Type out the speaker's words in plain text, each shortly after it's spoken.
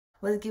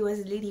What's good,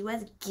 what's litty,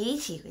 what's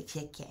geeky with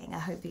your gang? I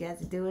hope you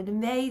guys are doing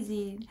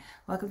amazing.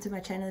 Welcome to my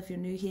channel. If you're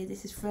new here,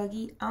 this is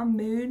Froggy. I'm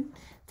Moon.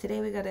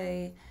 Today we got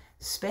a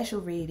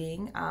special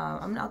reading.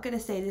 I'm not going to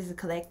say this is a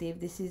collective.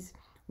 This is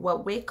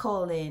what we're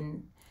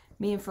calling,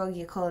 me and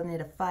Froggy are calling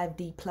it a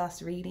 5D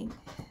plus reading.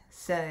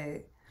 So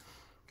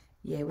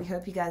yeah, we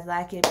hope you guys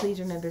like it. Please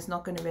remember, it's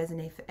not going to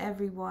resonate for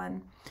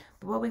everyone.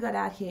 But what we got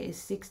out here is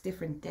 6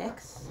 different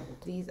decks.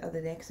 These are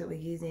the decks that we're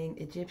using: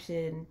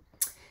 Egyptian,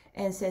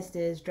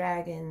 ancestors,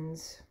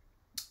 dragons,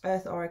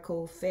 earth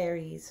oracle,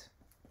 fairies,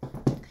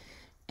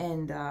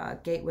 and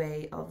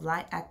gateway of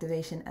light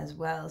activation as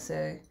well.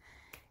 So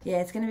yeah,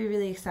 it's going to be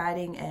really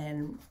exciting,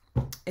 and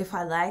if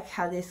I like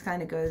how this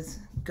kind of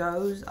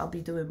goes, I'll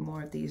be doing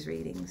more of these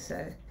readings.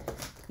 So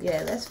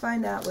yeah, let's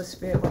find out what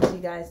Spirit wants you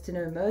guys to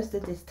know most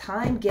at this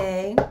time,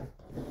 gang.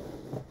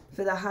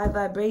 For the high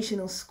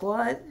vibrational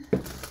squad,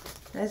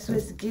 that's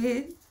what's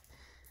good.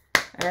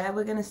 Alright,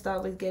 we're going to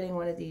start with getting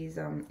one of these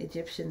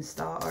Egyptian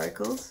star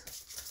oracles.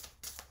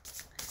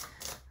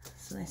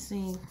 So let's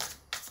see.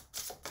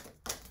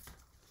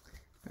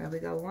 Alright, we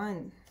got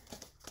one.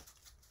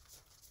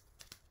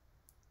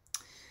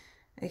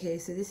 Okay,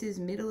 so this is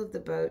middle of the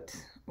boat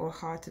or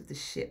heart of the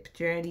ship,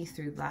 journey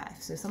through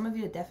life. So some of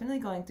you are definitely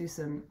going through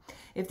some,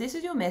 if this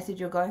is your message,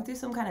 you're going through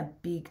some kind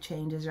of big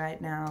changes right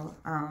now.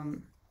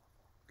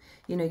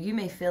 You know, you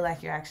may feel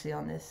like you're actually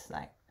on this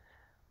like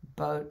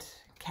boat,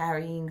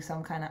 carrying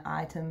some kind of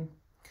item.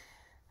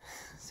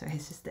 Sorry,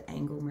 it's just the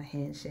angle my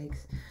hand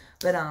shakes.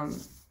 But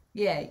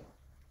yeah,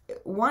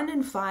 1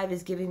 and 5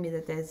 is giving me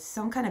that there's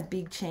some kind of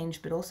big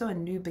change, but also a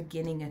new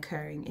beginning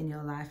occurring in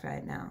your life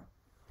right now.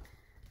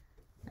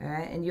 All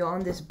right, and you're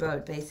on this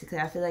boat basically.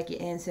 I feel like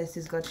your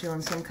ancestors got you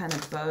on some kind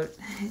of boat.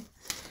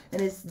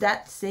 And it's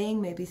that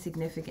saying may be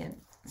significant.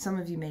 Some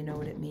of you may know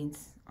what it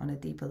means on a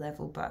deeper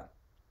level, but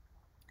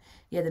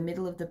yeah, the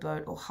middle of the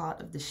boat or heart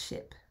of the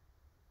ship.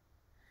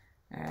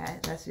 All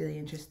right, that's really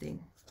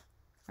interesting.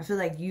 I feel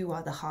like you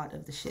are the heart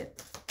of the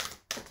ship.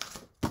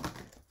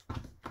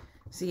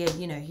 So yeah,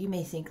 you know, you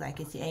may think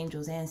like it's the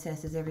angels,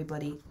 ancestors,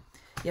 everybody.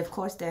 Yeah, of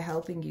course they're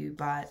helping you,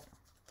 but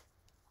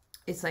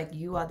it's like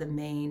you are the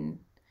main.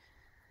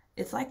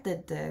 It's like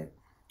the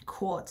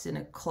quartz in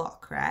a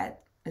clock, right?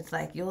 It's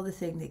like you're the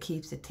thing that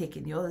keeps it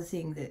ticking. You're the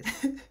thing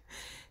that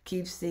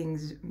keeps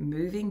things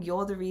moving.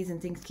 You're the reason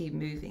things keep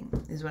moving,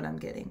 is what I'm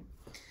getting.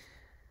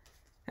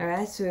 All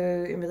right, so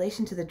in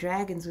relation to the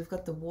dragons, we've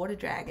got the water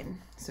dragon.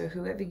 So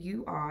whoever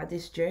you are,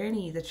 this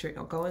journey that you're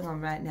going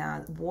on right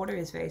now, water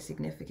is very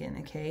significant,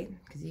 okay?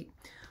 Because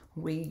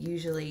we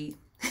usually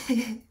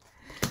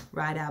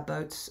ride our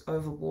boats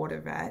over water,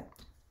 right?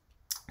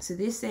 So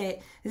this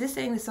is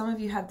saying that some of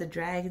you have the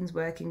dragons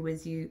working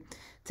with you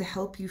to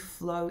help you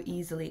flow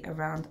easily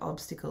around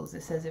obstacles.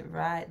 It says it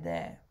right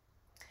there.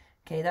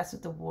 Okay, that's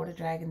what the water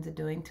dragons are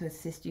doing to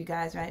assist you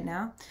guys right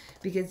now.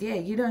 Because yeah,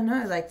 you don't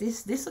know, like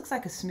this looks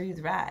like a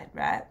smooth ride,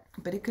 right?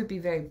 But it could be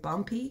very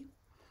bumpy.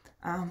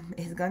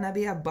 It's gonna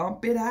be a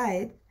bumpy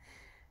ride.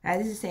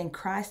 This is saying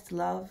Christ,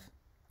 love,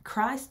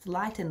 Christ,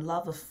 light, and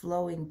love are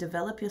flowing.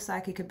 Develop your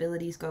psychic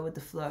abilities, go with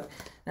the flow.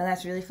 Now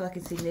that's really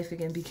fucking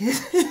significant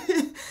because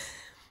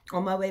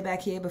on my way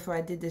back here before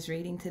I did this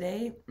reading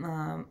today,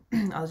 I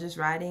was just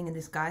riding and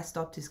this guy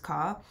stopped his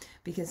car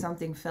because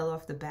something fell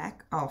off the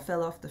back,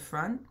 fell off the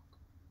front.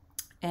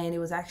 And it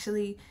was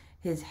actually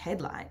his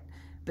headlight,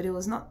 but it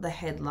was not the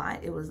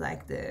headlight. It was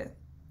like the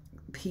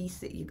piece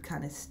that you'd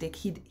kind of stick.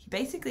 He'd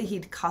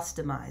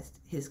customized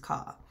his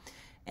car,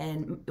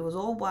 and it was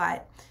all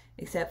white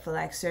except for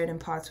like certain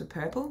parts were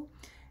purple,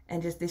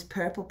 and just this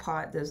purple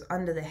part that was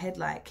under the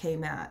headlight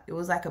came out. It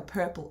was like a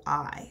purple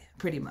eye,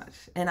 pretty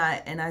much. And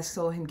I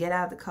saw him get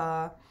out of the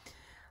car.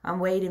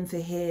 I'm waiting for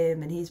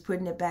him, and he's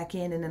putting it back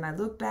in. And then I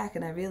look back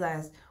and I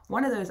realized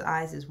one of those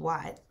eyes is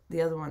white,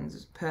 the other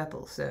one's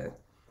purple. So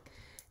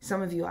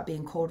some of you are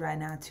being called right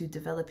now to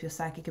develop your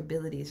psychic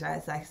abilities, right?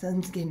 It's like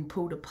something's getting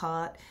pulled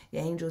apart.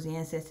 Your angels, your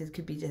ancestors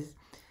could be just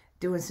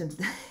doing some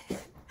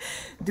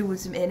doing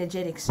some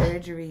energetic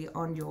surgery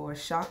on your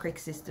chakric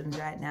systems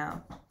right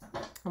now.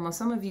 Almost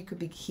some of you could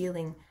be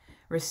healing,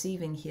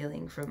 receiving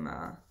healing from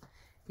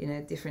you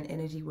know, different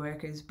energy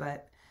workers.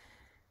 But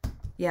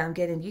yeah, I'm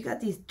getting, you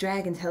got these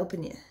dragons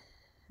helping you,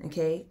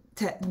 okay?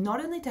 Not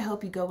only to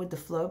help you go with the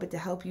flow, but to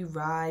help you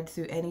ride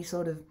through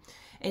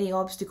any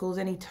obstacles,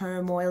 any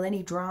turmoil,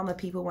 any drama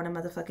people want to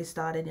motherfucker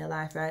start in your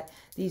life, right?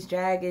 These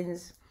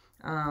dragons,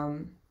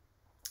 and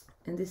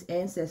this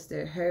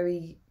ancestor,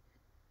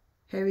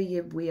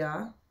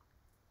 Ebooks,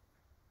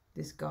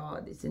 this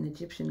god, it's an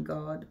Egyptian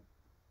god.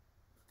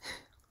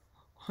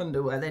 I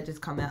wonder why they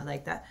just come out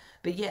like that.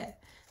 But yeah,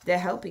 they're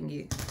helping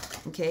you,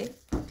 okay?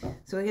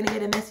 So we're going to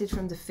get a message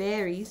from the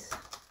fairies.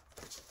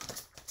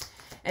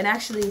 And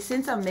actually,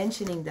 since I'm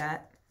mentioning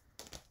that,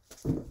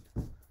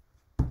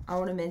 I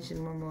want to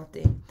mention one more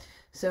thing.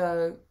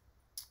 So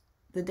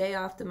the day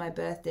after my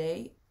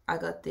birthday, I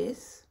got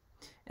this.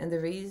 And the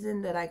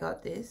reason that I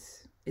got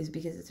this is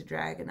because it's a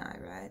dragon eye,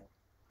 right?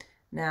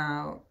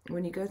 Now,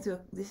 when you go through,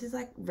 this is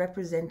like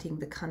representing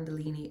the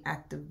Kundalini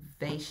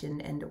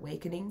activation and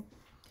awakening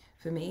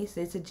for me.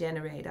 So it's a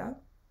generator.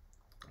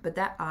 But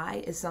that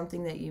eye is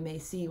something that you may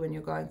see when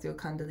you're going through a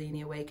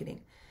Kundalini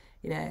awakening.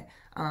 You know,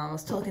 I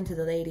was talking to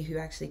the lady who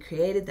actually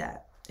created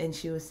that, and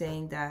she was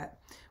saying that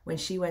when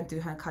she went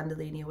through her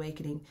Kundalini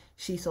awakening,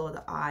 she saw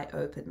the eye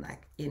open,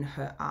 like in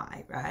her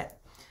eye, right?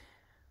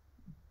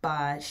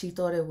 But she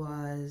thought it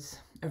was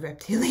a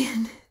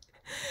reptilian.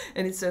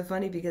 And it's so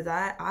funny because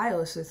I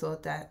also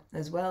thought that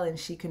as well. And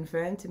she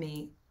confirmed to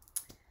me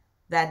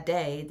that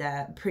day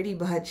that pretty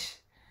much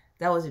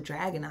that was a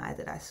dragon eye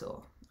that I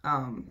saw.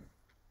 And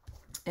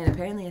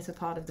apparently it's a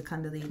part of the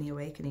Kundalini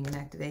awakening and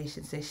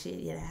activation. So shit,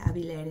 yeah, I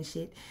be learning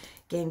shit.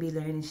 Gang be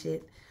learning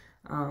shit.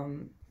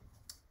 So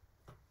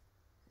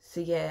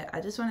yeah, I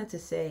just wanted to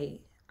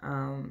say,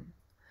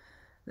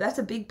 that's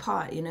a big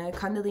part, you know,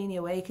 Kundalini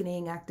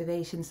awakening,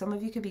 activation. Some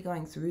of you could be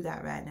going through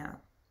that right now.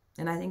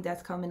 And I think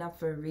that's coming up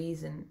for a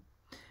reason,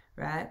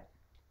 right?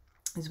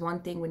 It's one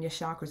thing when your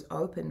chakras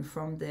open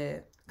from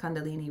the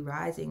Kundalini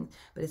rising,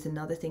 but it's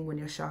another thing when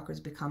your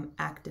chakras become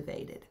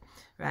activated,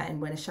 right?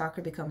 And when a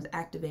chakra becomes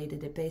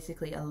activated, it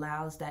basically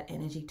allows that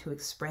energy to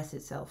express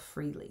itself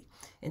freely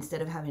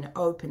instead of having to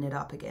open it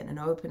up again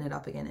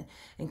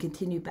and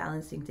continue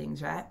balancing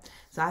things, right?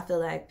 So I feel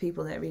like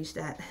people that reach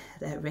that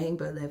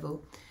rainbow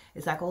level,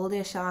 it's like all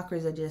their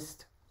chakras are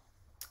just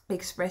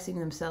expressing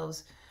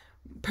themselves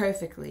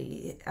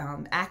perfectly,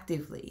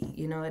 actively,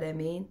 you know what I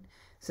mean?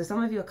 So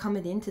some of you are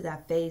coming into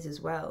that phase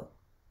as well,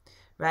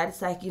 right?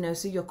 It's like, you know,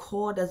 so your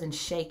core doesn't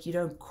shake, you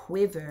don't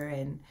quiver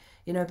and,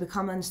 you know,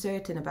 become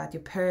uncertain about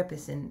your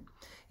purpose and,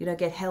 you know,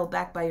 get held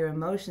back by your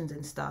emotions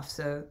and stuff.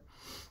 So,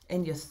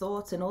 and your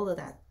thoughts and all of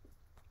that.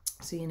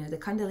 So, you know, the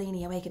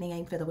Kundalini awakening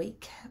ain't for the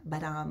weak,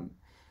 but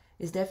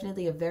it's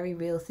definitely a very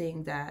real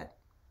thing that,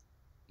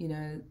 you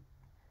know,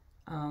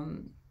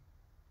 I'm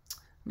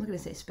not going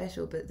to say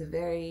special, but the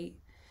very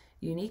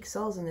unique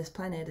souls on this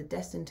planet are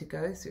destined to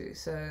go through.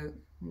 So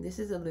this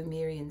is a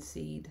Lemurian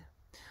seed.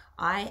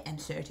 I am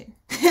certain.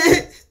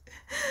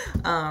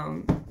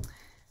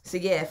 So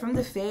yeah, from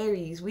the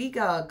fairies, we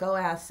go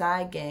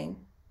outside, gang.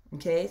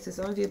 Okay, so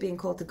some of you are being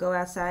called to go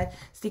outside,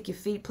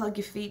 plug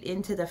your feet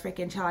into the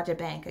freaking charger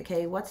bank.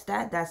 Okay, what's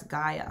that? That's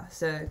Gaia.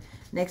 So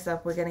next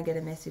up, we're gonna get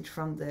a message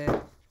from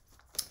the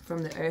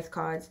Earth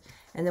cards,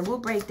 and then we'll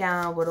break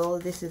down what all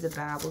of this is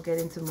about. We'll get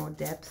into more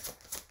depth.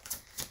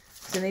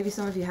 So maybe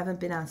some of you haven't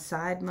been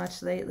outside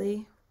much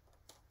lately.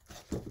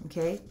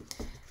 Okay,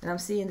 and I'm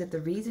seeing that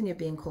the reason you're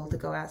being called to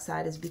go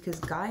outside is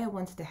because Gaia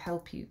wants to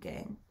help you,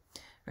 gang.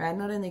 Right?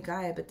 Not only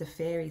Gaia, but the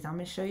fairies. I'm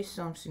gonna show you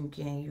something,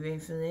 gang. You ready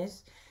for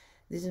this?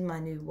 This is my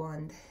new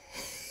wand.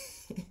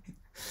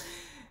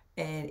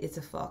 And it's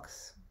a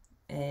fox.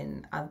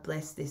 And I've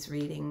blessed this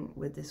reading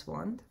with this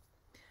wand.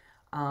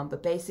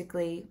 But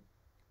basically,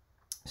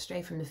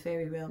 straight from the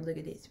fairy realm, look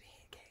at this.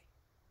 Okay.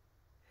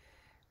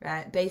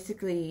 Right?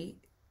 Basically,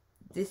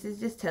 this is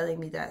just telling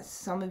me that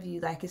some of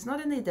you, like, it's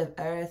not only the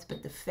earth,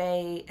 but the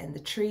fae and the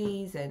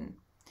trees. And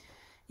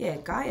yeah,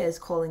 Gaia is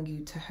calling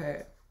you to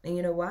her. And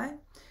you know why?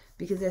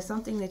 Because there's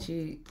something that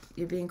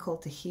you're being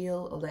called to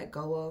heal or let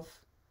go of.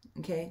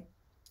 Okay?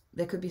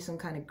 There could be some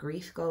kind of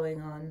grief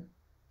going on.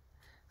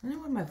 I don't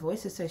know why my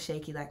voice is so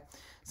shaky. Like,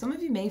 some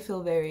of you may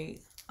feel very,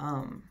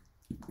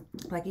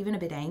 like, even a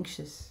bit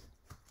anxious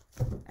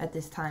at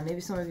this time. Maybe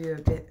some of you are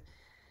a bit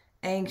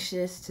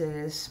anxious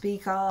to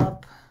speak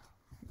up.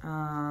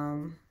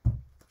 You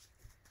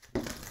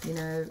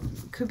know,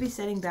 could be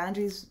setting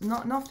boundaries.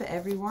 Not for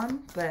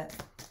everyone,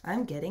 but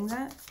I'm getting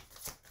that.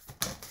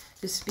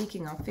 Just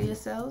speaking up for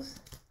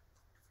yourselves.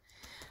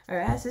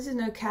 Alright, so this is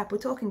no cap. We're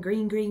talking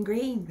green, green,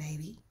 green,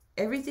 baby.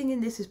 Everything in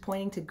this is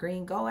pointing to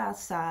green. Go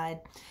outside.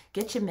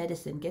 Get your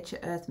medicine. Get your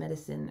earth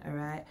medicine,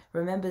 alright?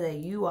 Remember that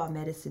you are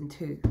medicine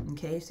too,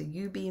 okay? So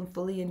you being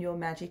fully in your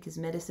magic is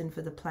medicine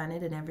for the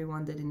planet and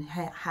everyone that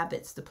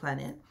inhabits the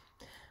planet.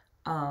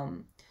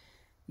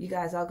 You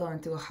guys are going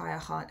through a higher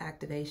heart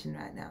activation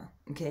right now,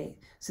 okay?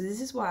 So this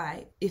is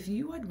why, if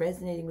you are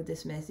resonating with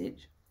this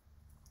message,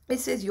 it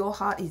says your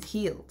heart is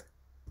healed.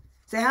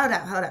 So hold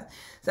up.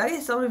 So I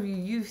guess some of you,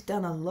 you've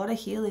done a lot of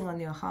healing on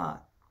your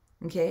heart,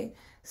 okay?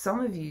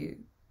 Some of you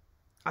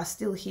are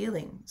still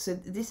healing. So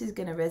this is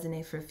going to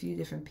resonate for a few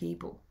different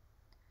people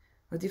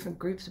or different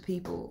groups of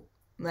people,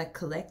 like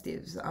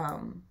collectives.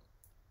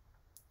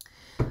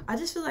 I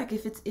just feel like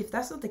if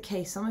that's not the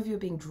case, some of you are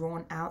being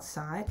drawn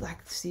outside.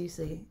 Like,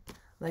 seriously,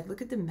 like,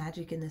 look at the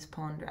magic in this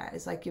pond, right?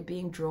 It's like you're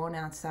being drawn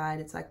outside.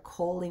 It's like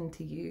calling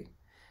to you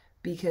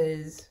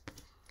because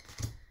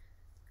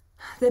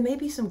there may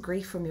be some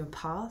grief from your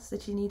past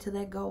that you need to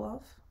let go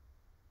of.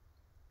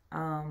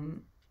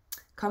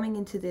 Coming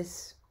into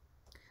this,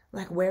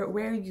 like, where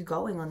are you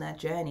going on that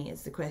journey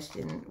is the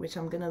question, which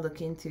I'm going to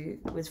look into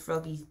with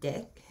Froggy's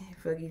deck,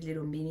 Froggy's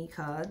little mini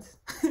cards.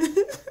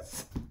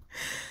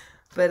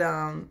 But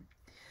I'm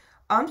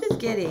just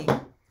getting,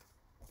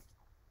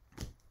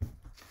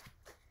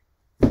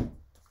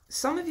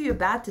 some of you are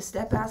about to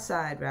step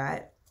outside,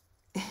 right?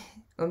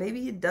 Or maybe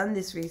you've done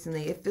this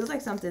recently. It feels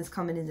like something's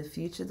coming in the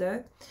future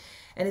though.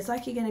 And it's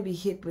like you're going to be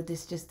hit with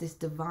this, just this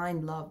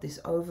divine love, this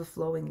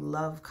overflowing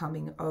love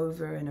coming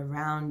over and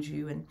around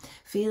you and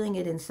feeling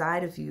it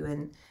inside of you.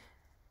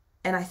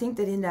 And I think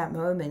that in that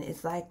moment,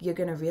 it's like you're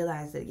going to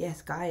realize that,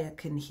 yes, Gaia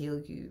can heal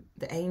you.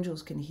 The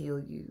angels can heal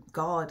you.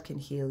 God can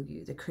heal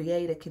you. The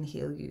Creator can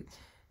heal you.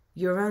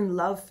 Your own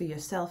love for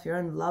yourself, your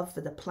own love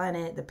for the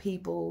planet, the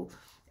people,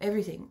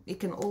 everything. It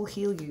can all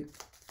heal you.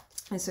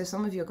 And so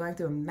some of you are going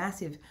through a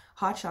massive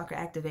heart chakra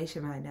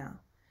activation right now.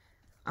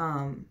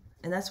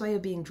 And that's why you're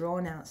being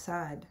drawn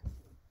outside.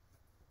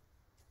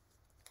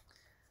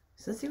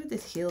 So let's see what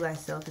this Heal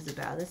Thyself is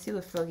about. Let's see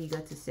what Froggy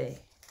got to say.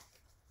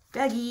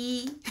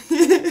 Froggy!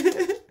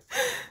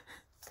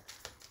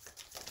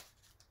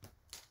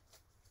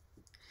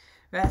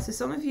 Right, so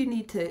some of you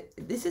need to,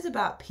 this is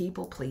about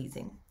people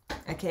pleasing,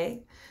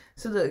 okay?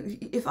 So look,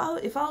 if I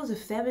was a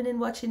feminine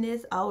watching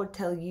this, I would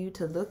tell you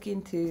to look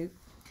into,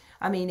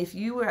 I mean, if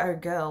you were a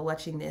girl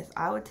watching this,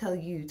 I would tell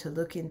you to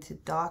look into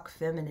dark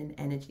feminine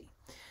energy.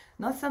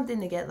 Not something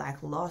to get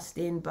like lost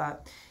in,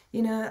 but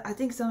you know, I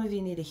think some of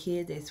you need to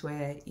hear this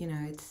where, you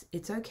know,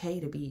 it's okay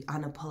to be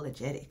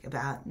unapologetic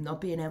about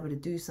not being able to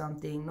do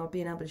something, not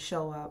being able to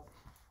show up.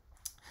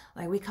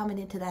 Like, we're coming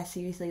into that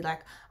seriously.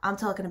 Like, I'm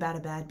talking about a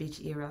bad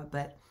bitch era,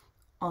 but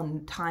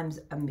on times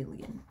a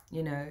million,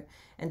 you know.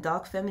 And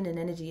dark feminine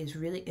energy is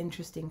really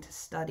interesting to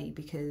study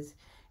because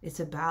it's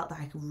about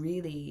like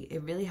really,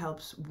 it really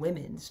helps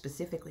women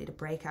specifically to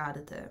break out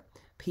of the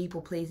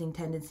people-pleasing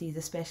tendencies,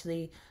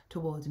 especially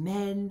towards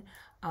men,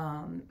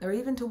 or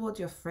even towards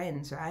your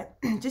friends, right?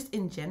 Just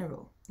in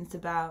general. It's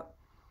about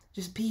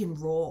just being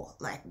raw,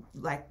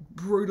 like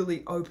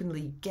brutally,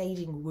 openly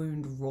gauging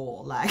wound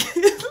raw, like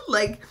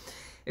like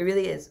it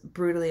really is.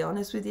 Brutally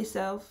honest with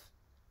yourself,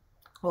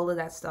 all of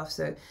that stuff.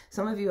 So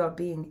some of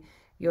you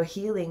you're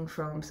healing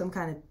from some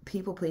kind of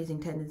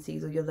people-pleasing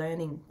tendencies, or you're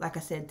learning, like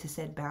I said, to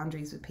set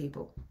boundaries with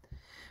people,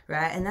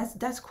 right? And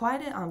that's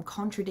quite a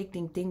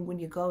contradicting thing when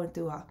you're going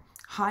through a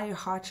higher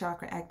heart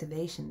chakra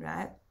activation,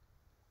 right?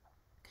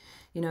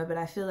 You know, but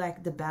I feel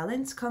like the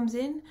balance comes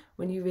in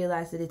when you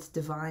realize that it's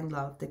divine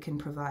love that can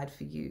provide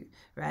for you,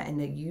 right? And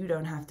that you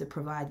don't have to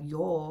provide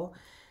your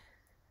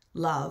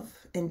love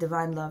and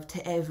divine love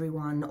to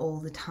everyone all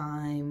the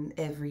time,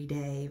 every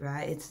day,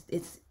 right?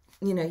 It's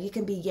you know, you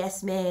can be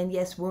yes man,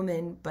 yes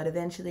woman, but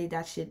eventually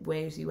that shit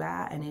wears you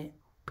out and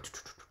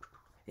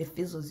it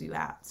fizzles you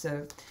out.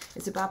 So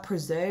it's about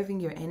preserving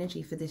your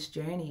energy for this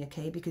journey,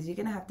 okay? Because you're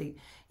gonna have to,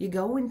 you're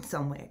going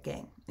somewhere,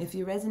 gang. If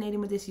you're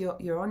resonating with this,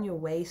 you're on your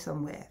way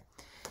somewhere.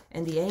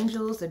 And the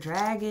angels, the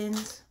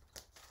dragons,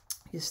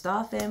 your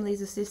star family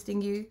is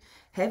assisting you.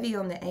 Heavy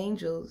on the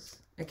angels,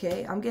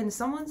 okay? I'm getting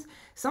someone's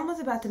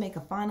about to make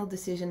a final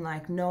decision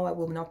like, no, I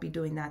will not be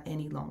doing that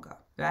any longer,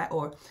 right?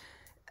 Or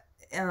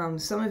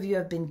some of you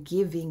have been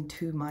giving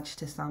too much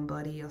to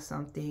somebody or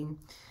something.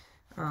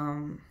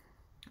 I'm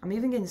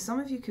even getting, some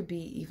of you could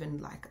be even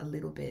like a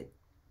little bit,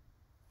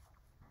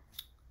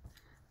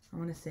 I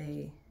want to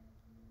say,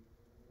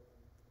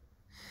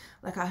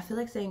 like, I feel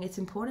like saying it's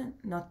important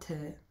not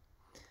to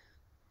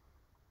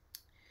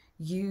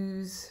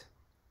use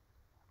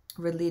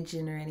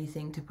religion or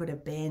anything to put a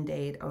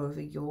band-aid over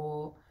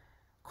your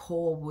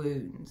core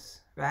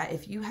wounds, right?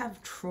 If you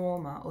have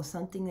trauma or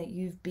something that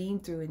you've been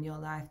through in your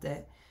life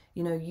that,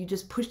 you know, you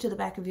just push to the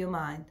back of your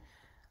mind,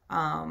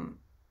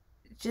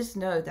 just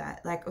know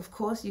that, like, of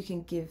course you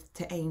can give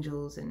to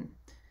angels and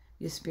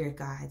your spirit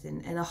guides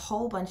and a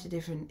whole bunch of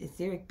different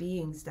etheric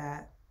beings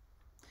that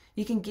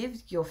you can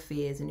give your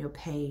fears and your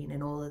pain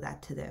and all of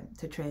that to them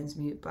to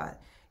transmute,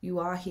 but you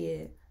are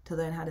here to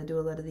learn how to do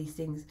a lot of these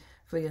things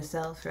for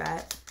yourself,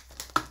 right?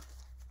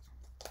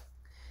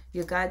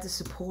 Your guides are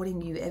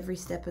supporting you every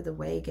step of the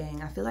way,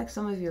 gang. I feel like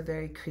some of you are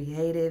very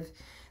creative.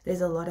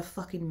 There's a lot of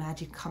fucking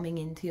magic coming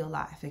into your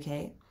life,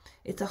 okay?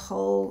 It's a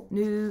whole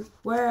new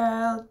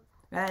world,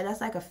 right?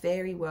 That's like a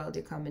fairy world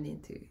you're coming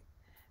into,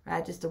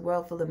 right? Just a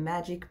world full of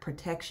magic,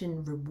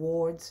 protection,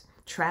 rewards,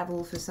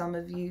 travel for some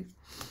of you.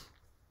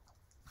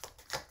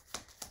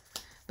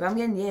 But I'm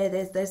getting, yeah,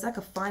 there's like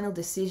a final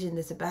decision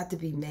that's about to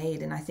be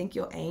made. And I think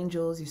your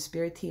angels, your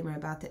spirit team are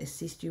about to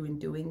assist you in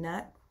doing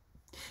that.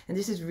 And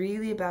this is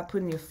really about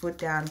putting your foot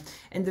down.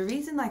 And the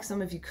reason, like,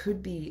 some of you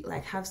could be,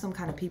 like, have some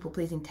kind of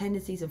people-pleasing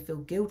tendencies and feel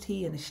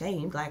guilty and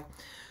ashamed, like,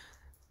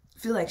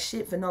 feel like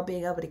shit for not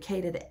being able to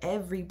cater to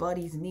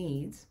everybody's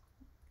needs,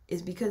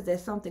 is because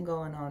there's something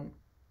going on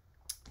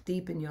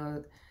deep in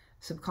your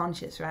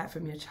subconscious, right,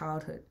 from your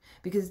childhood.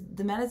 Because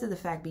the matters of the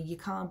fact be, you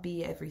can't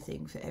be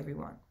everything for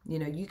everyone. You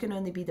know, you can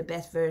only be the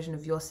best version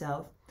of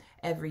yourself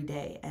every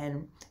day.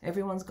 And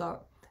everyone's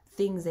got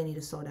things they need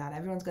to sort out.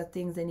 Everyone's got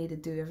things they need to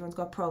do. Everyone's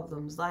got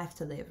problems, life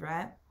to live,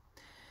 right?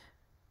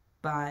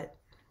 But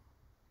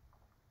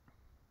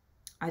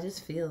I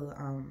just feel,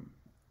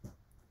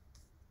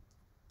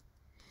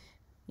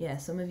 yeah,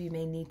 some of you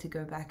may need to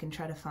go back and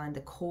try to find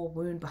the core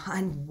wound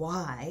behind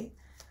why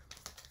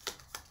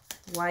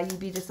you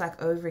be just like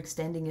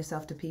overextending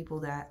yourself to people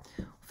that,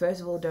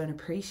 first of all, don't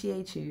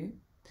appreciate you.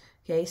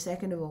 Okay,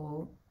 second of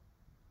all,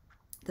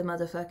 the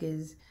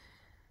motherfuckers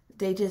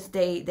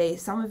they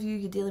some of you,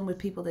 you're dealing with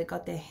people that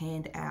got their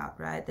hand out,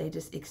 right? They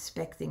just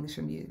expect things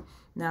from you.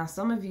 Now,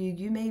 some of you,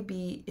 you may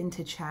be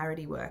into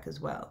charity work as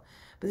well.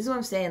 But this is what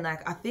I'm saying.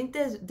 Like, I think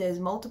there's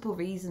multiple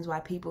reasons why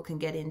people can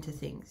get into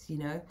things, you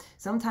know.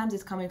 Sometimes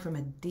it's coming from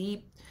a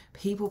deep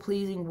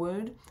people-pleasing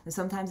wound, and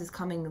sometimes it's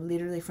coming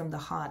literally from the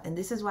heart. And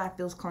this is why it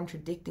feels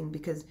contradicting,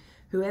 because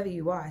whoever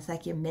you are, it's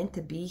like you're meant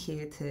to be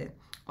here to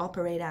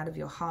operate out of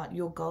your heart.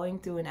 You're going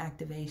through an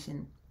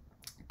activation,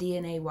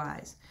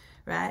 DNA-wise,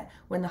 right?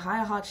 When the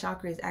higher heart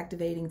chakra is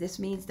activating, this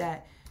means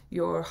that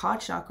your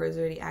heart chakra is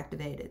already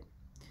activated,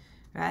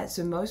 right?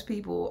 So most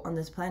people on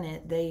this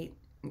planet,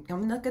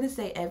 I'm not going to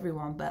say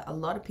everyone, but a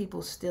lot of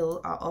people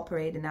still are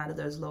operating out of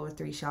those lower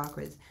 3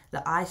 chakras.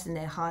 The ice in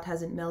their heart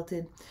hasn't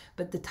melted.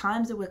 But the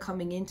times that we're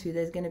coming into,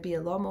 there's going to be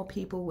a lot more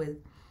people with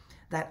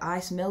that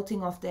ice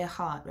melting off their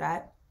heart,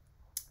 right?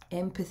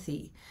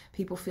 Empathy.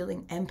 People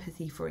feeling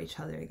empathy for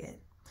each other again,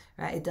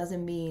 right? It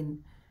doesn't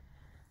mean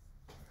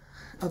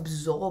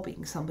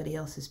absorbing somebody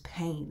else's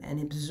pain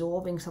and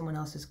absorbing someone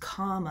else's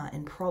karma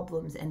and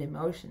problems and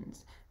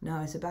emotions.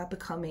 No, it's about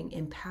becoming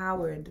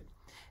empowered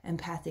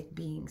empathic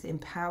beings,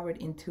 empowered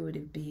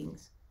intuitive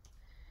beings.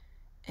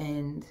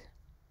 And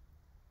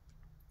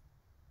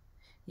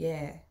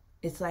yeah,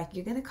 it's like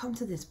you're going to come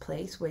to this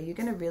place where you're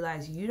going to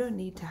realize you don't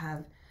need to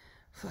have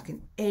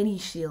fucking any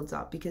shields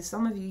up, because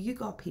some of you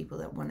got people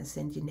that want to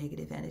send you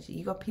negative energy.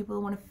 You got people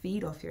that want to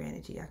feed off your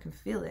energy. I can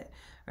feel it,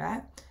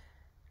 right?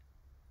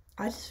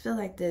 I just feel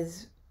like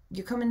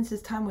you're coming into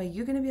this time where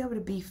you're going to be able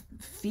to be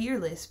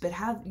fearless, but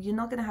you're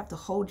not going to have to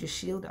hold your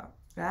shield up,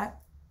 right?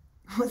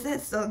 What's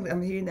that song?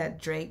 I'm hearing that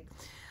Drake.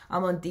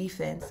 I'm on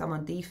defense,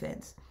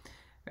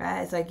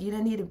 right? It's like you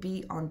don't need to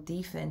be on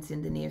defense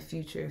in the near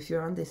future if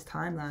you're on this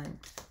timeline.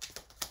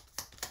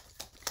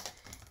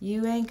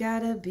 You ain't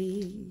gotta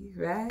be,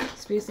 right?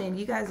 Spirit saying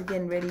you guys are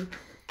getting ready.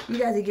 You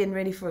guys are getting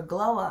ready for a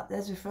glow up.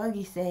 That's what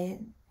Froggy's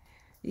saying.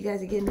 You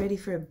guys are getting ready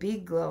for a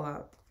big glow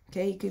up.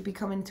 Okay, you could be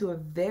coming to a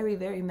very,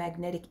 very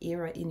magnetic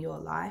era in your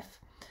life.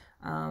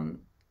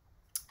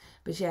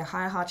 But yeah,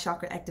 higher heart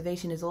chakra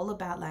activation is all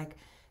about, like,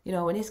 you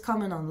know, when it's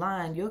coming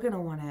online, you're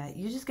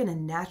just going to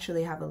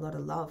naturally have a lot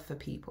of love for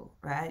people,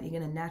 right? You're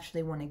going to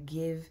naturally want to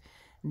give,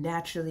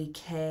 naturally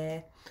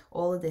care,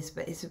 all of this.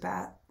 But it's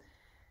about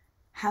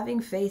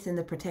having faith in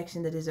the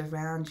protection that is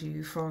around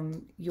you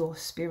from your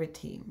spirit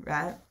team,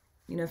 right?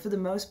 You know, for the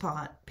most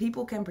part,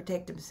 people can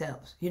protect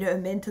themselves, you know,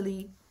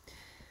 mentally,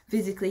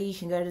 physically. You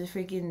can go to the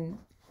freaking,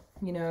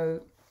 you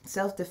know,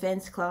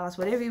 self-defense class,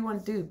 whatever you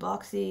want to do,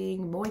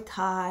 boxing, Muay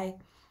Thai,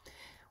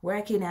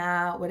 working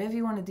out, whatever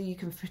you want to do, you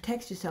can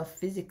protect yourself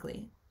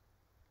physically.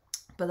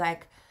 But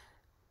like,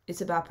 it's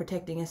about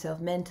protecting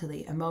yourself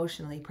mentally,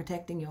 emotionally,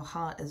 protecting your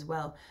heart as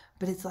well.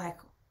 But it's like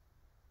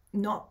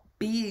not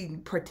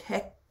being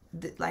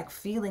like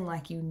feeling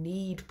like you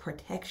need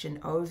protection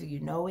over you,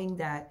 knowing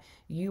that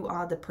you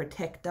are the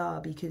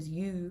protector because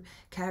you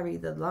carry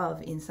the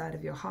love inside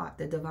of your heart,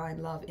 the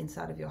divine love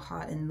inside of your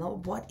heart. And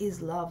what is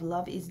love?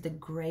 Love is the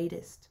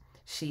greatest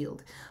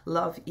shield.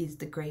 Love is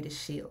the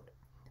greatest shield.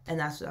 And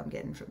that's what I'm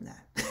getting from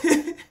that.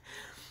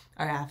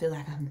 All right, I feel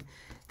like I'm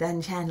done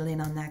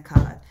channeling on that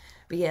card.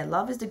 But yeah,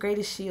 love is the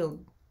greatest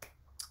shield.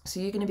 So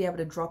you're going to be able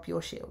to drop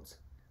your shields,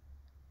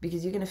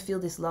 because you're going to feel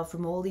this love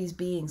from all these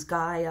beings: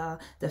 Gaia,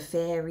 the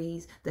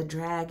fairies, the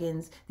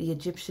dragons, the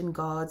Egyptian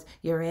gods,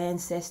 your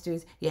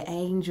ancestors, your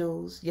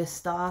angels, your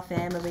star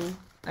family.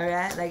 All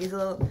right, like this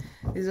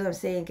is what I'm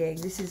saying, gang.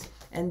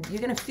 And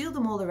you're going to feel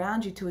them all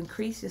around you to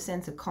increase your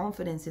sense of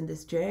confidence in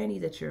this journey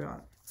that you're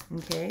on.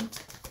 Okay.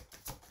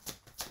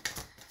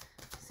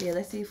 So yeah,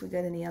 let's see if we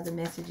got any other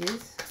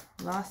messages.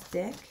 Last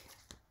deck.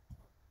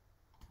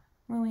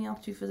 What are we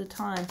up to for the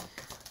time?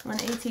 We're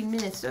on 18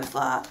 minutes.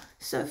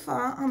 So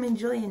far, I'm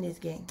enjoying this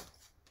game.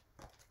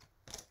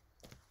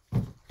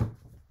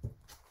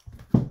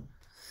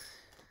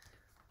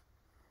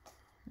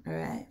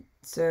 Alright,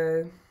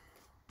 so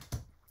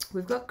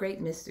we've got Great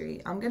Mystery.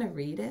 I'm going to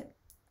read it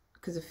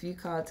because a few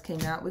cards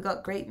came out. We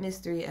got Great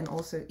Mystery and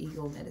also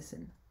Eagle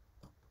Medicine.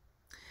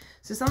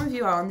 So some of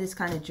you are on this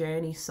kind of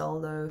journey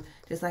solo,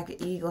 just like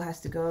an eagle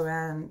has to go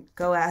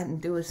out and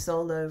do a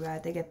solo,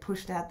 right? They get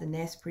pushed out the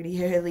nest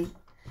pretty early,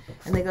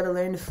 and they got to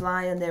learn to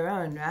fly on their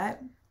own, right?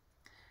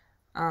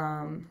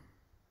 And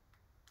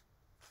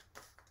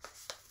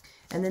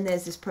then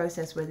there's this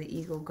process where the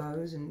eagle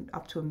goes and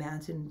up to a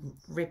mountain,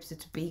 rips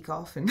its beak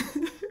off, and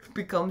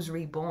becomes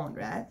reborn,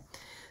 right?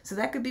 So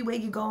that could be where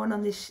you're going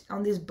on this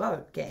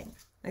boat, gang.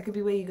 That could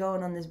be where you're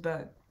going on this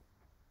boat.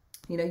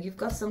 You know, you've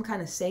got some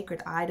kind of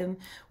sacred item,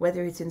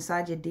 whether it's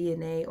inside your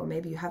DNA, or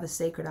maybe you have a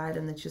sacred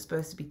item that you're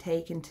supposed to be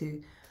taken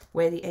to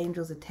where the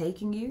angels are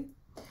taking you.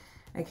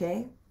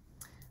 Okay?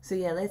 So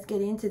yeah, let's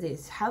get into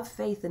this. Have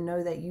faith and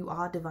know that you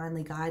are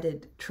divinely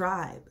guided,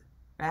 tribe,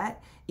 right?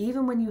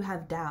 Even when you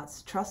have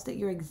doubts, trust that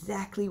you're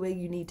exactly where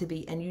you need to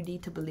be, and you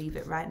need to believe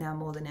it right now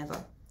more than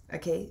ever.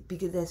 Okay?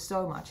 Because there's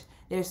so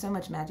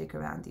much magic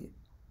around you.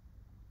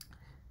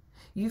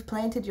 You've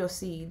planted your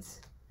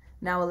seeds.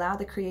 Now allow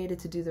the Creator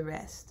to do the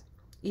rest.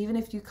 Even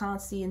if you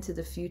can't see into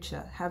the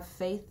future, have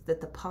faith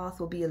that the path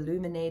will be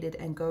illuminated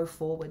and go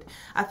forward.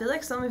 I feel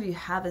like some of you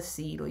have a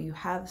seed, or you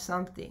have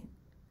something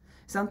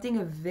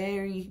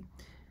very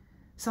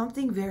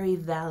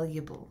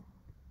valuable.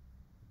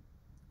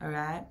 All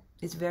right?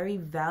 It's very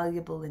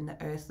valuable in the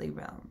earthly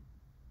realm.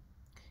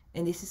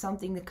 And this is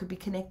something that could be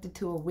connected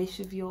to a wish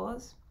of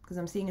yours, because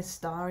I'm seeing a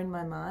star in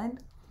my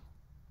mind.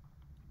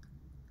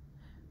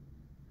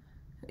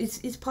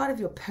 It's part of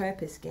your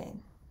purpose,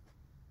 gang.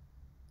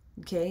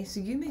 Okay, so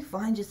you may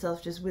find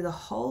yourself just with a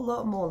whole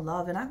lot more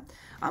love. And I'm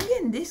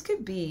getting, this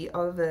could be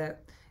over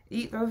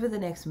the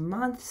next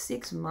month,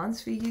 6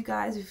 months for you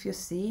guys, if you're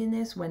seeing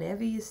this,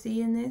 whenever you're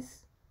seeing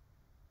this.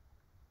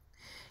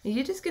 And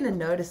you're just gonna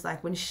notice,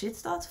 like, when shit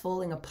starts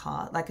falling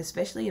apart, like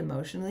especially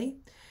emotionally,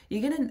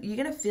 you're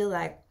gonna feel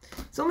like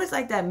it's almost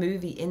like that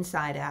movie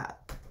Inside Out,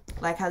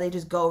 like how they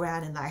just go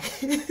around and like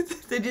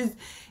they're just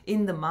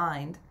in the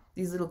mind.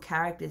 These little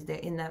characters, they're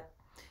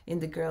in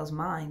the girl's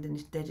mind,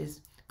 and they're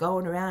just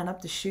going around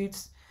up the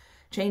chutes,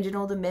 changing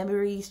all the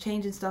memories,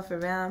 changing stuff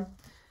around.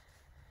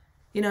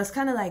 You know, it's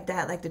kind of like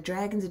that. Like the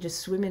dragons are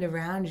just swimming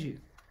around you,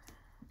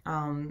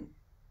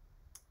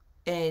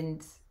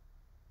 and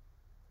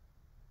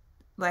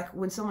like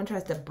when someone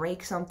tries to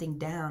break something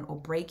down or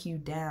break you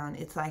down,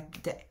 it's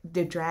like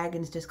the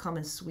dragons just come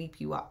and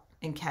sweep you up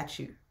and catch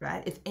you,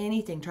 right? If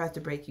anything tries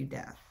to break you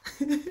down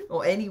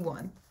or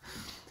anyone.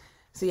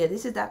 So yeah,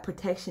 this is that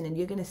protection, and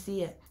you're going to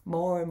see it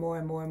more and more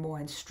and more and more,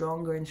 and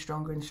stronger and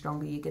stronger and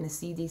stronger. You're going to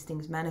see these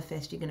things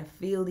manifest. You're going to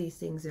feel these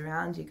things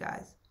around you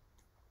guys.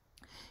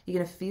 You're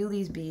going to feel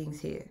these beings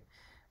here.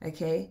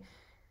 Okay?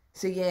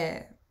 So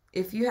yeah,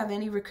 if you have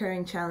any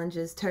recurring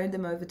challenges, turn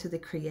them over to the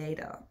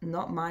Creator.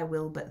 Not my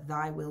will, but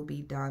thy will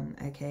be done.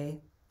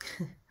 Okay?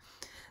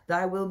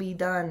 Thy will be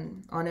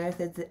done on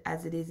earth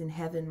as it is in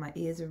heaven. My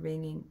ears are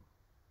ringing.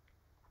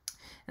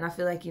 And I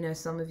feel like, you know,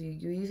 some of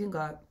you even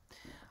got,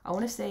 I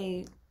want to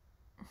say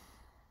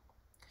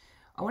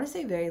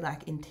very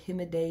like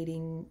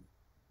intimidating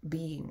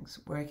beings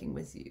working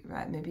with you,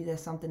 right? Maybe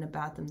there's something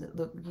about them that,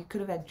 look, you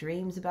could have had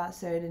dreams about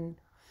certain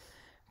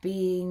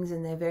beings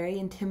and they're very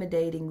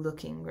intimidating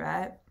looking,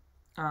 right?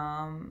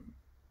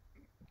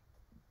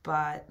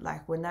 But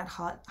like when that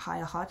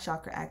higher heart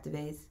chakra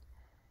activates,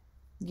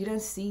 you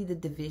don't see the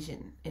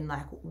division in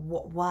like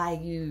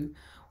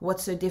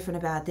what's so different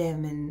about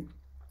them, and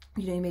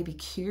you know, you may be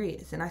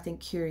curious. And I think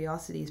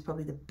curiosity is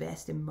probably the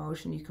best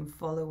emotion you can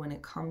follow when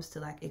it comes to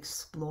like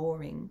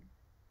exploring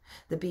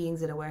the beings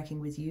that are working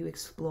with you,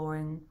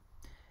 exploring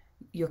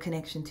your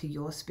connection to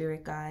your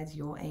spirit guides,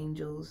 your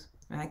angels,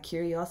 right?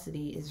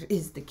 Curiosity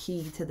is the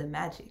key to the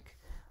magic.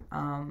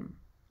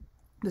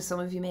 But some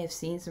of you may have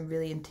seen some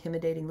really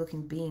intimidating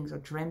looking beings, or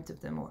dreamt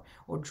of them,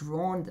 or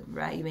drawn them,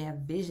 right? You may have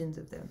visions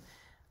of them.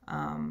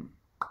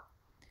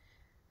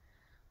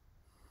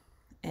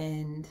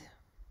 And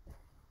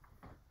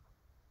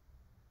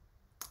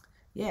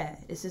yeah,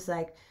 it's just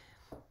like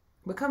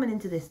we're coming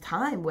into this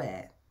time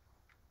where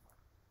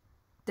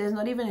there's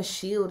not even a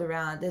shield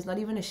around. There's not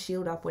even a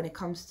shield up when it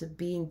comes to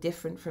being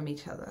different from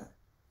each other,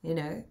 you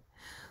know,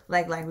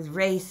 like with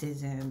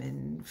racism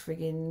and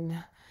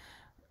friggin'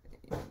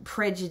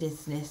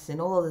 prejudiceness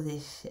and all of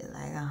this shit.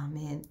 Like, oh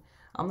man,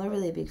 I'm not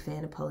really a big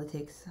fan of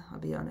politics, I'll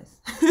be honest.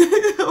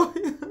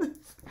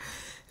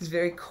 It's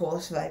very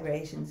coarse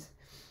vibrations.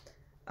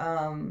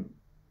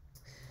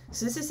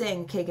 So this is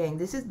saying, okay, gang,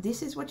 this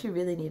is what you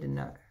really need to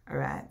know, all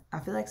right? I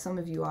feel like some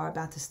of you are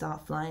about to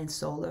start flying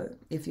solo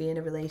if you're in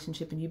a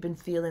relationship and you've been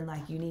feeling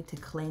like you need to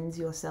cleanse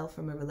yourself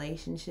from a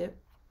relationship,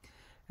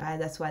 right?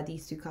 That's why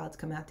these two cards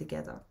come out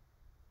together.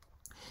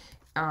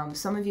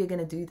 Some of you are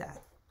going to do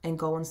that and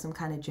go on some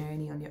kind of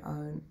journey on your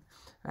own,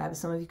 right? But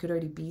some of you could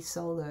already be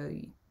solo.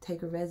 You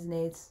take what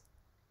resonates.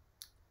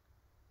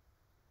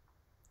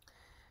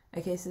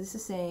 Okay, so this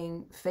is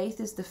saying faith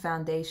is the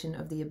foundation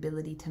of the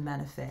ability to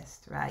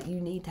manifest, right? You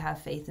need to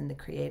have faith in the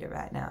Creator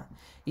right now.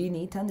 You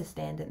need to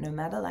understand that no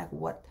matter like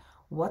what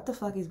the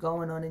fuck is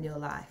going on in your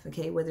life,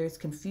 okay? Whether it's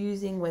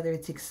confusing, whether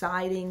it's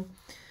exciting,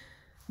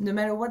 no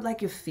matter what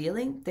like you're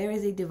feeling, there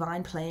is a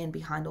divine plan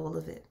behind all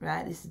of it,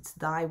 right? It's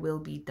thy will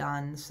be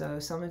done. So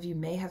some of you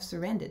may have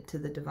surrendered to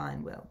the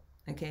divine will,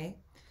 okay?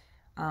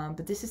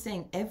 But this is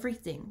saying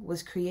everything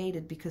was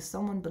created because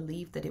someone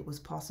believed that it was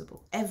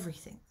possible.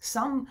 Everything.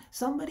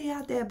 Somebody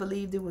out there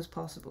believed it was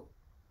possible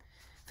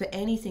for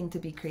anything to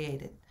be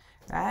created,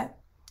 right?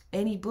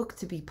 Any book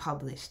to be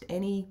published,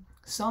 any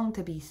song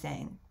to be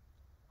sang,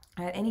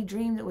 right? Any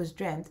dream that was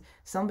dreamt,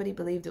 somebody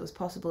believed it was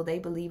possible. They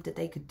believed that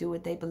they could do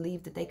it. They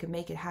believed that they could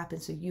make it happen.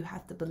 So you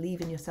have to believe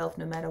in yourself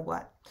no matter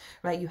what,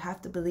 right? You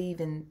have to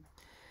believe in,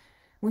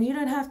 well, you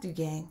don't have to,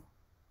 gang,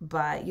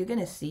 but you're going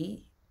to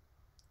see.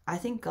 I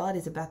think God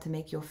is about to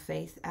make your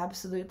faith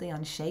absolutely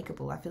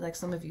unshakable. I feel like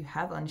some of you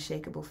have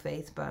unshakable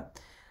faith, but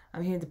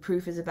I'm hearing the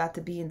proof is about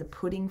to be in the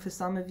pudding for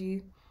some of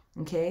you,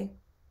 okay?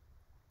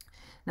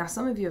 Now,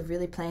 some of you have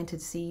really planted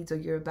seeds, or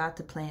you're about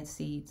to plant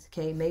seeds,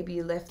 okay? Maybe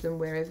you left them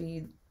wherever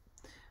you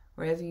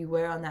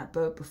were on that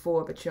boat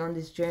before, but you're on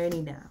this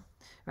journey now,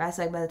 right? It's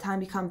like by the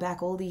time you come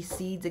back, all these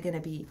seeds are going to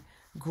be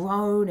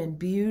grown and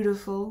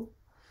beautiful.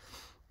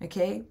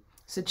 Okay?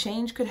 So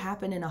change could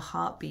happen in a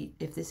heartbeat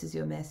if this is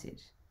your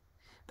message.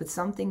 But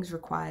some things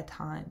require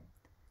time.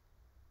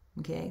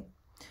 Okay?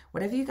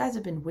 Whatever you guys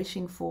have been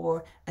wishing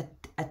for,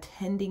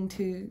 attending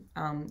to,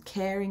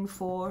 caring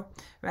for,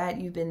 right?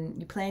 You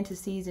plant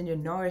seeds and you're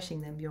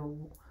nourishing them, you're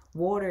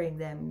watering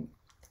them,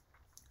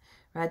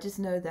 right? Just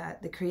know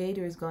that the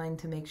Creator is going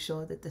to make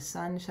sure that the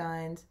sun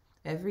shines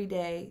every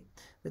day,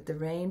 that the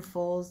rain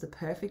falls the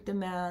perfect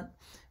amount,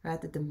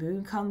 right? That the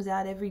moon comes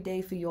out every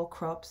day for your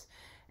crops,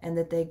 and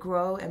that they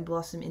grow and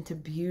blossom into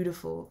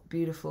beautiful,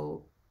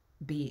 beautiful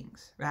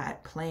beings,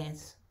 right?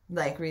 Plants,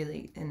 like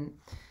really, and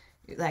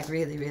like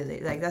really, really,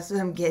 like that's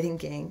what I'm getting,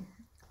 gang.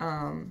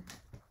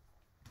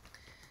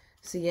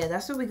 So yeah,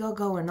 that's what we got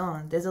going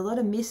on. There's a lot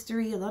of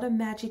mystery, a lot of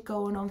magic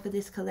going on for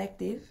this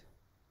collective.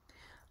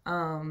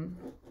 But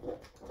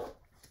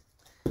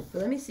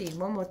let me see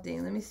one more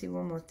thing. Let me see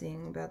one more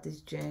thing about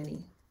this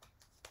journey.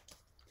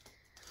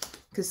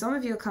 Because some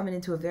of you are coming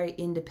into a very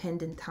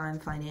independent time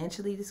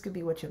financially. This could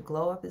be what your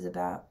glow up is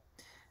about,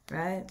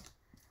 right?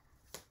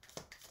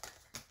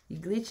 You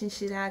glitching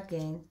shit out,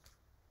 gang.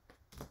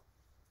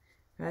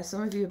 Right?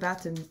 Some of you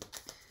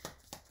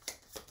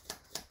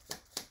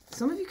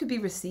could be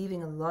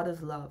receiving a lot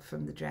of love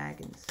from the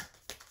dragons.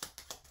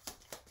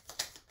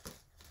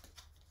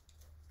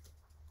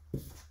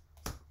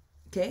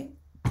 Okay?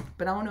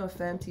 But I want to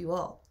affirm to you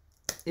all,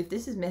 if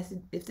this is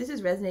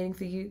resonating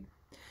for you,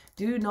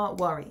 do not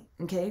worry,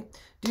 okay?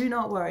 Do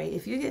not worry.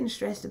 If you're getting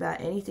stressed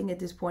about anything at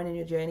this point in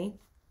your journey,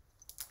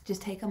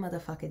 just take a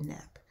motherfucking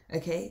nap,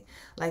 okay?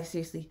 Like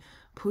seriously,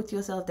 put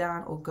yourself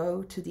down or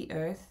go to the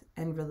earth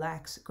and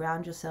relax,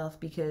 ground yourself,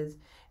 because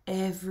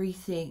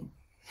everything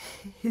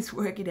is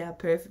working out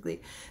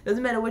perfectly.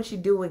 Doesn't matter what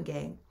you're doing,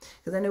 gang,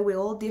 because I know we're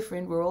all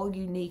different, we're all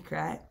unique,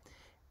 right?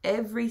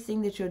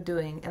 Everything that you're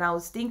doing, and I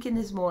was thinking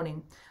this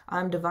morning,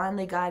 I'm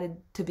divinely guided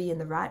to be in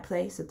the right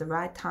place at the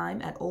right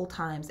time at all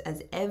times,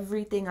 as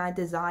everything I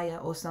desire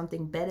or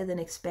something better than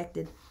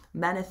expected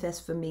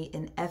manifests for me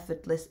in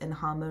effortless and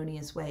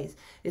harmonious ways.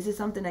 This is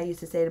something I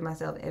used to say to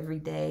myself every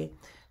day,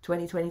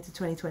 2020 to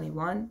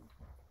 2021,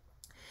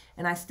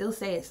 and I still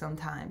say it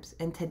sometimes.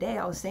 And today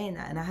I was saying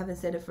that, and I haven't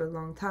said it for a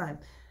long time,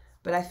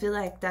 but I feel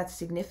like that's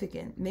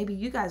significant. Maybe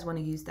you guys want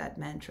to use that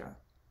mantra,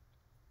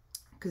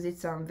 because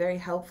it's very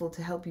helpful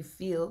to help you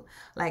feel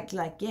like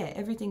yeah,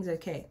 everything's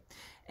okay.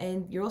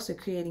 And you're also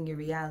creating your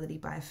reality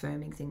by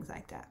affirming things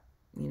like that,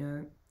 you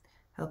know,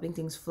 helping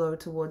things flow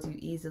towards you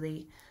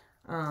easily.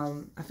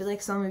 I feel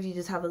like some of you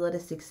just have a lot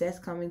of success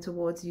coming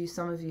towards you.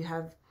 Some of you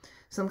have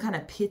some kind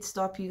of pit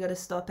stop you got to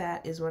stop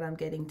at, is what I'm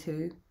getting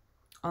to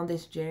on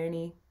this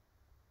journey.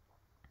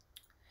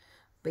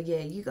 But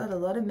yeah, you got a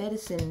lot of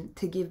medicine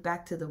to give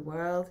back to the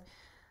world.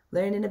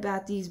 Learning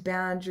about these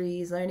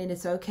boundaries, learning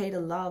it's okay to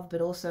love,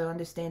 but also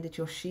understand that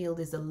your shield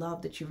is the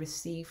love that you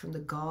receive from the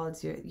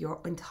gods,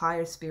 your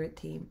entire spirit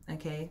team,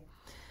 okay?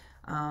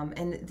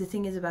 And the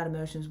thing is about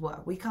emotions,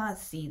 what? We can't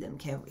see them,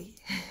 can we?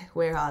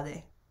 Where are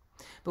they?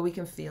 But we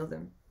can feel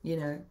them, you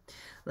know?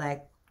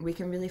 Like, we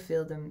can really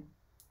feel them.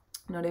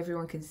 Not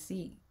everyone can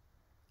see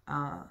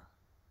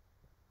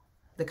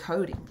the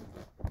coding,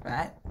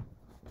 right?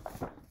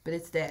 But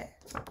it's there.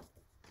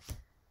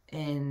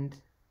 And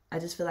I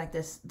just feel like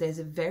there's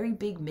a very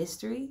big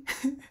mystery.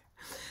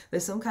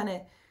 There's some kind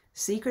of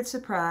secret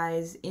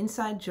surprise,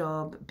 inside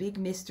job, big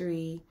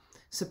mystery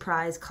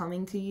surprise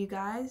coming to you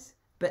guys.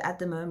 But at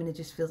the moment, it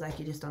just feels like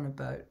you're just on a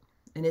boat.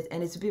 And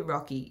it's a bit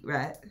rocky,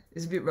 right?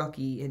 It's a bit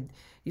rocky. And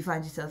you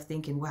find yourself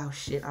thinking, wow,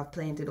 shit, I've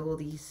planted all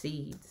these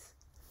seeds.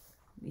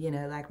 You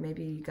know, like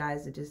maybe you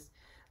guys are just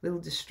a little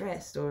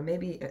distressed. Or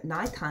maybe at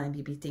nighttime,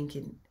 you'd be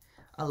thinking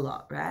a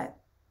lot, right?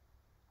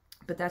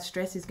 But that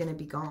stress is going to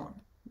be gone.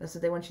 That's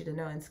what they want you to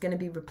know. And it's going to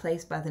be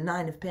replaced by the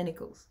 9 of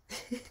Pentacles.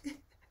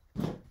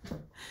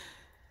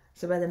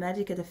 So by the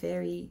magic of the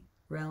fairy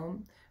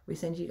realm, we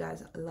send you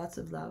guys lots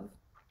of love.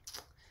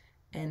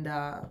 And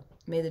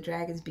may the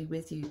dragons be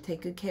with you.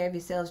 Take good care of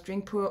yourselves.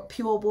 Drink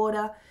pure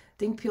water.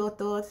 Think pure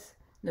thoughts.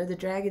 Know the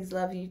dragons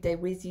love you. They're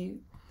with you.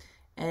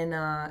 And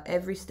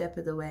every step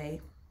of the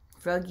way,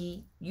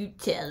 Froggy, you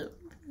tell them.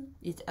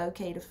 It's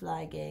okay to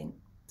fly, gang.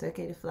 It's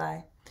okay to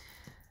fly.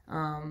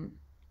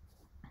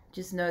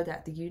 Just know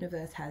that the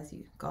universe has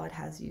you. God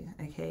has you,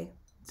 okay?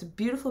 It's a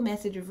beautiful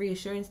message of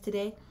reassurance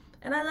today.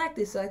 And I like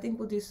this, so I think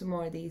we'll do some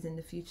more of these in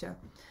the future.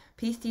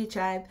 Peace to your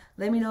tribe.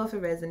 Let me know if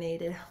it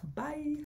resonated. Bye.